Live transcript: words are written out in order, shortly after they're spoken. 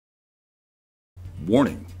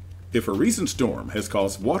Warning: if a recent storm has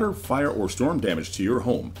caused water, fire, or storm damage to your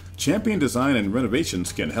home, Champion Design and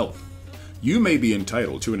Renovations can help. You may be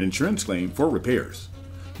entitled to an insurance claim for repairs.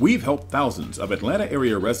 We've helped thousands of Atlanta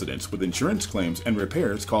area residents with insurance claims and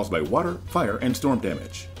repairs caused by water, fire, and storm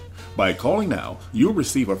damage. By calling now, you'll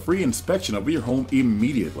receive a free inspection of your home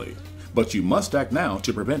immediately. But you must act now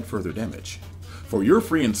to prevent further damage. For your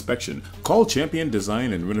free inspection, call Champion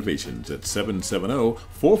Design and Renovations at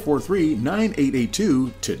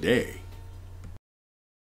 770-443-9882 today.